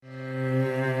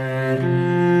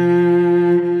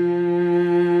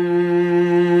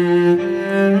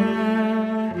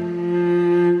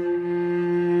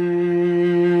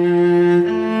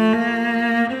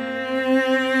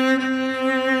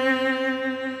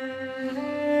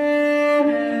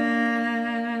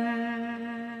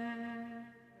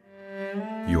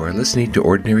are listening to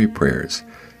Ordinary Prayers,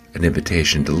 an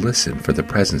invitation to listen for the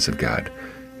presence of God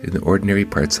in the ordinary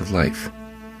parts of life.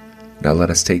 Now let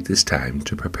us take this time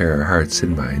to prepare our hearts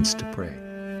and minds to pray.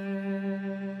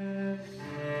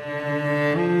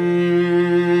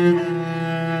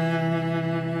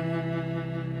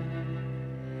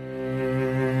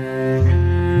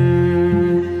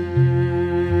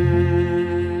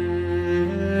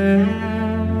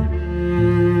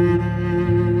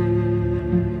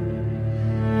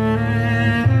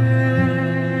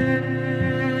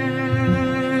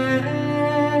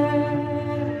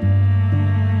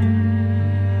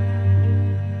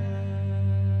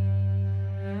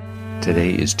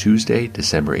 Today is Tuesday,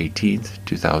 December 18th,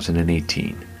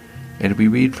 2018, and we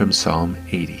read from Psalm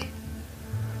 80.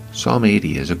 Psalm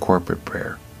 80 is a corporate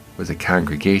prayer, with a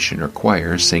congregation or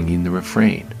choir singing the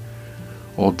refrain.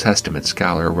 Old Testament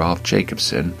scholar Ralph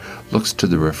Jacobson looks to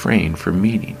the refrain for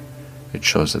meaning. It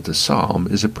shows that the psalm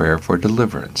is a prayer for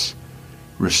deliverance.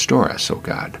 Restore us, O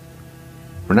God.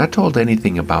 We're not told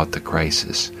anything about the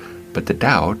crisis, but the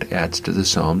doubt adds to the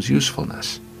psalm's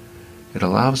usefulness. It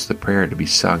allows the prayer to be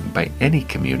sung by any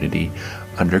community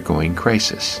undergoing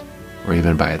crisis, or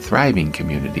even by a thriving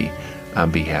community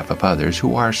on behalf of others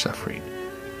who are suffering.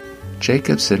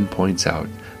 Jacobson points out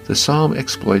the psalm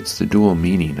exploits the dual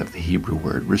meaning of the Hebrew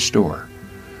word restore.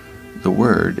 The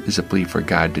word is a plea for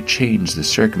God to change the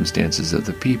circumstances of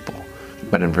the people,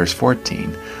 but in verse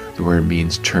 14, the word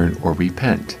means turn or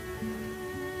repent.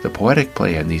 The poetic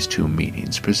play on these two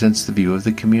meanings presents the view of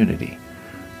the community.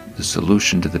 The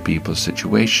solution to the people's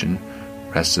situation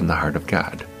rests in the heart of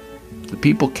God. The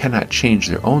people cannot change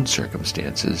their own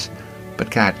circumstances,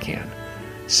 but God can,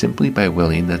 simply by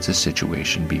willing that the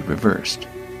situation be reversed.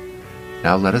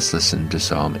 Now let us listen to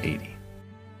Psalm 80.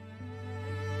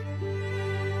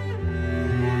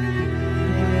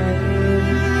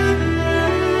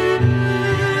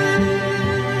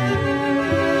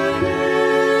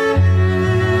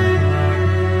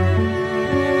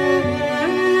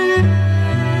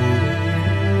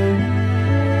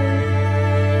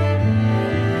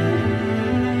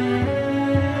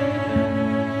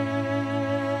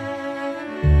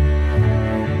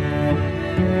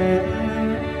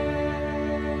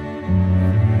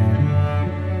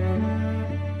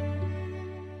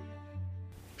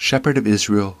 Shepherd of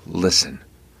Israel, listen.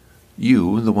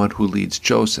 You, the one who leads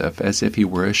Joseph as if he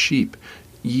were a sheep.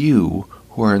 You,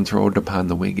 who are enthroned upon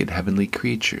the winged heavenly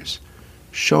creatures.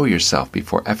 Show yourself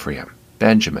before Ephraim,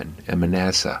 Benjamin, and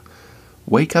Manasseh.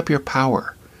 Wake up your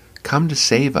power. Come to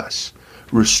save us.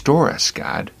 Restore us,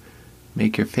 God.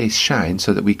 Make your face shine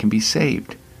so that we can be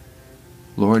saved.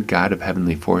 Lord God of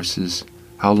heavenly forces,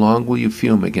 how long will you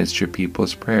fume against your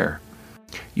people's prayer?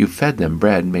 You fed them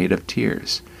bread made of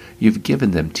tears. You've given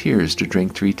them tears to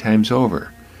drink 3 times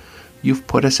over. You've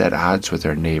put us at odds with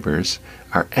our neighbors.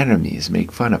 Our enemies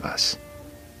make fun of us.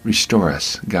 Restore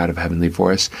us, God of heavenly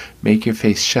force. Make your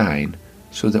face shine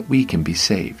so that we can be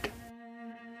saved.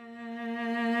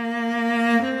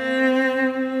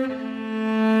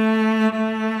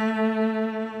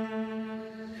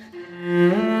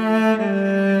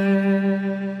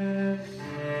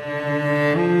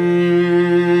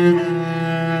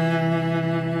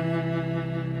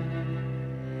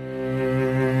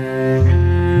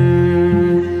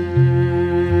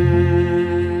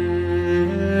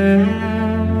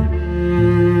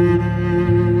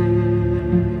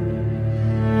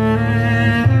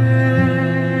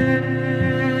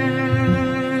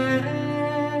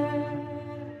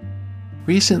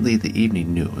 Recently, the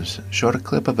evening news showed a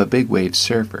clip of a big-wave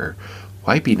surfer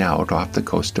wiping out off the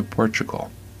coast of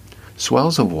Portugal.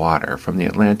 Swells of water from the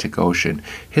Atlantic Ocean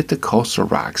hit the coastal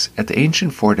rocks at the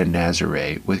ancient fort of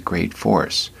Nazaré with great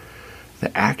force.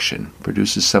 The action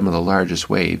produces some of the largest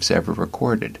waves ever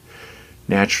recorded.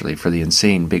 Naturally, for the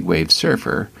insane big-wave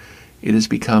surfer, it has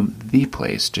become the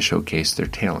place to showcase their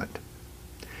talent.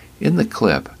 In the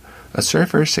clip, a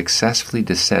surfer successfully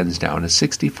descends down a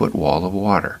 60-foot wall of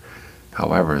water.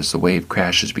 However, as the wave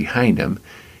crashes behind him,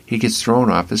 he gets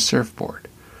thrown off his surfboard.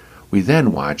 We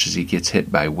then watch as he gets hit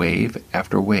by wave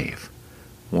after wave.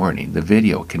 Warning, the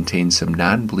video contains some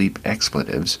non-bleep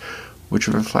expletives which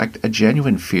reflect a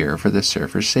genuine fear for the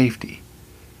surfer's safety.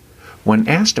 When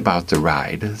asked about the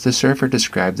ride, the surfer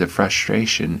described the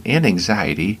frustration and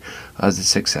anxiety of the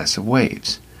successive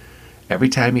waves. Every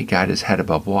time he got his head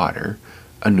above water,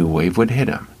 a new wave would hit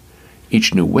him.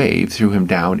 Each new wave threw him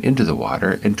down into the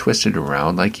water and twisted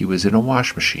around like he was in a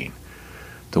wash machine.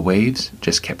 The waves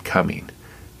just kept coming,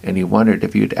 and he wondered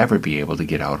if he would ever be able to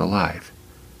get out alive.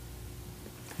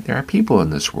 There are people in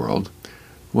this world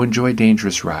who enjoy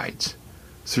dangerous rides,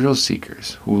 thrill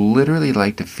seekers who literally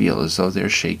like to feel as though they're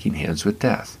shaking hands with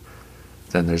death.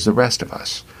 Then there's the rest of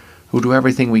us, who do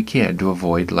everything we can to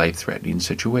avoid life-threatening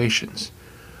situations.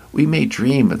 We may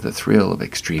dream of the thrill of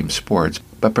extreme sports,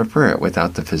 but prefer it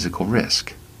without the physical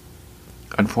risk.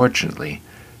 Unfortunately,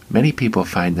 many people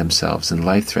find themselves in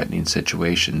life-threatening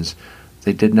situations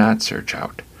they did not search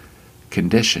out,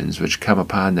 conditions which come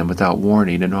upon them without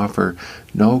warning and offer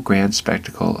no grand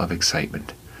spectacle of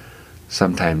excitement.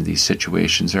 Sometimes these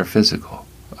situations are physical,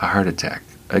 a heart attack,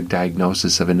 a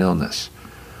diagnosis of an illness.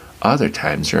 Other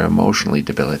times are emotionally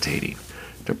debilitating,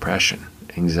 depression,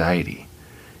 anxiety.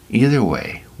 Either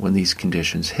way, when these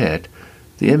conditions hit,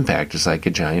 the impact is like a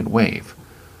giant wave.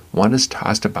 One is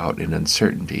tossed about in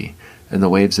uncertainty, and the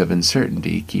waves of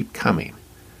uncertainty keep coming.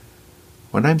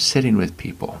 When I'm sitting with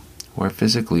people who are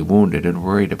physically wounded and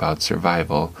worried about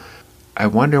survival, I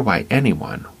wonder why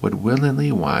anyone would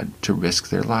willingly want to risk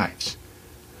their lives.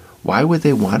 Why would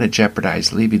they want to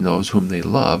jeopardize leaving those whom they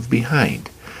love behind?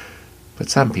 But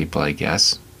some people, I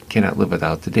guess, cannot live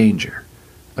without the danger.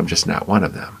 I'm just not one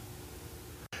of them.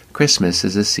 Christmas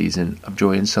is a season of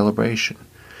joy and celebration.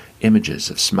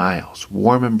 Images of smiles,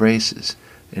 warm embraces,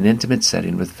 an intimate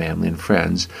setting with family and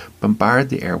friends bombard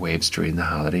the airwaves during the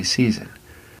holiday season.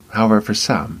 However, for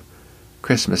some,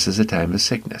 Christmas is a time of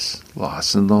sickness,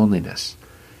 loss, and loneliness.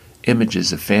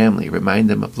 Images of family remind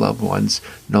them of loved ones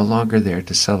no longer there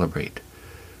to celebrate.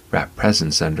 Wrapped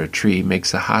presents under a tree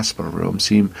makes a hospital room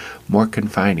seem more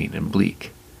confining and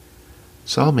bleak.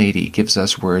 Psalm 80 gives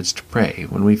us words to pray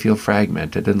when we feel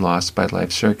fragmented and lost by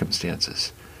life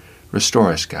circumstances.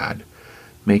 Restore us, God.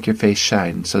 Make your face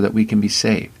shine so that we can be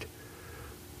saved.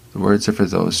 The words are for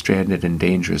those stranded in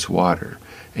dangerous water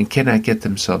and cannot get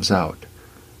themselves out.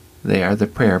 They are the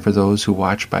prayer for those who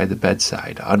watch by the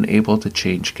bedside, unable to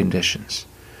change conditions.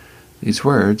 These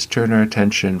words turn our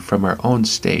attention from our own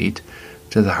state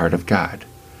to the heart of God,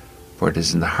 for it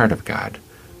is in the heart of God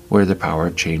where the power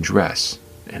of change rests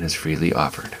and is freely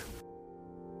offered.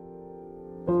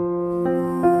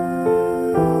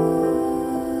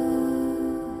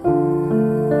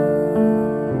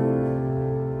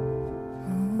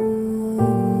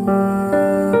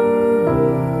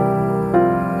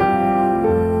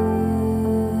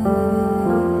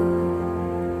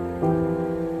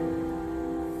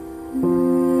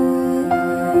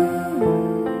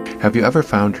 Have you ever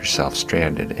found yourself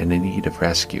stranded and in need of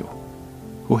rescue?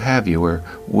 Who have you or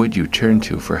would you turn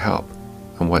to for help,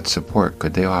 and what support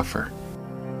could they offer?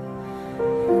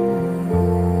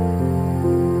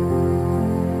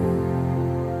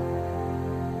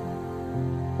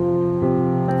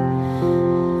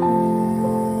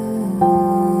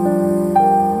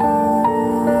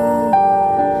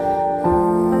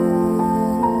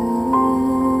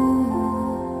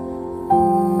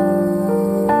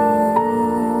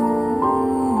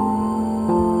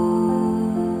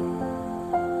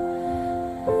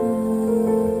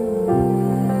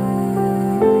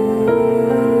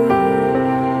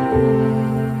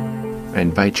 I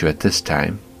invite you at this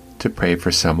time to pray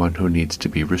for someone who needs to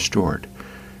be restored.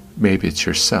 Maybe it's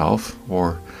yourself,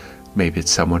 or maybe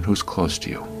it's someone who's close to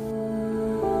you.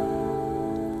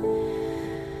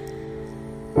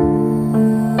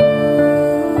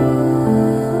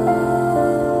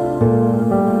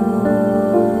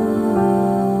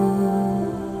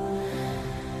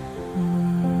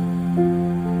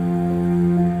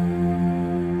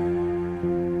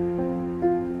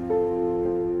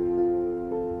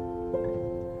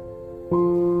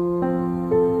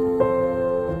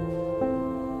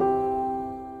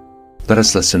 Let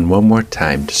us listen one more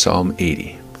time to Psalm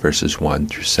 80, verses 1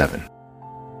 through 7.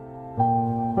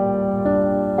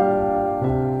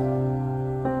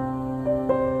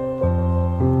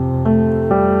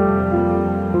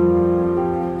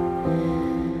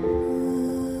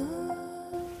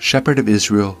 Shepherd of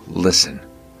Israel, listen.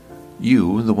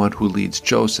 You, the one who leads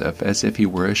Joseph as if he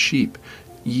were a sheep.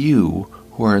 You,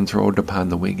 who are enthroned upon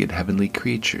the winged heavenly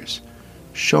creatures.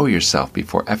 Show yourself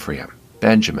before Ephraim,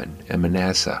 Benjamin, and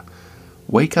Manasseh.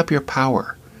 Wake up your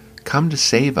power. Come to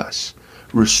save us.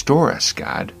 Restore us,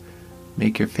 God.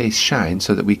 Make your face shine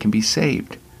so that we can be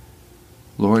saved.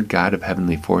 Lord God of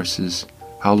heavenly forces,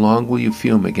 how long will you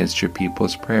fume against your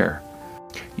people's prayer?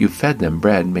 You fed them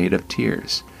bread made of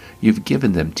tears. You've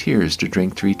given them tears to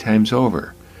drink 3 times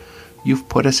over. You've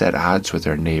put us at odds with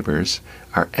our neighbors.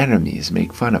 Our enemies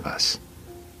make fun of us.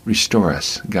 Restore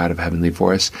us, God of heavenly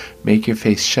force. Make your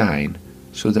face shine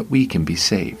so that we can be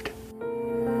saved.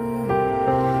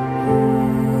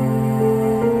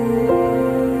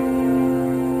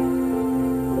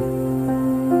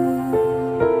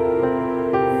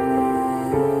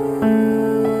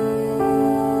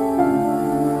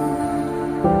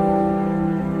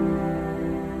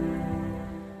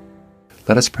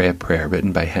 Let us pray a prayer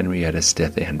written by Henrietta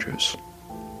Stith Andrews.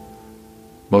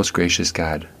 Most gracious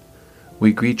God,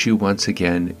 we greet you once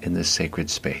again in this sacred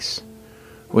space.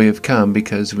 We have come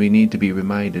because we need to be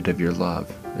reminded of your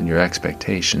love and your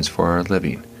expectations for our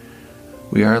living.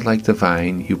 We are like the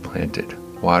vine you planted,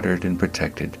 watered, and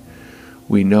protected.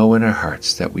 We know in our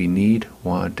hearts that we need,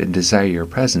 want, and desire your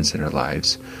presence in our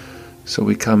lives, so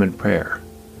we come in prayer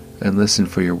and listen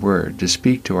for your word to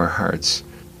speak to our hearts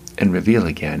and reveal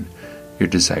again your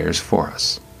desires for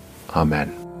us. Amen.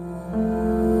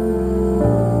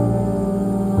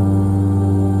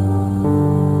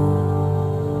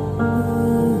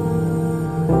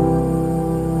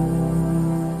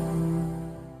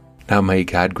 Now may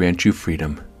God grant you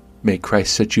freedom, may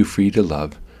Christ set you free to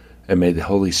love, and may the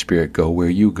Holy Spirit go where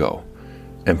you go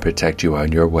and protect you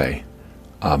on your way.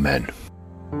 Amen.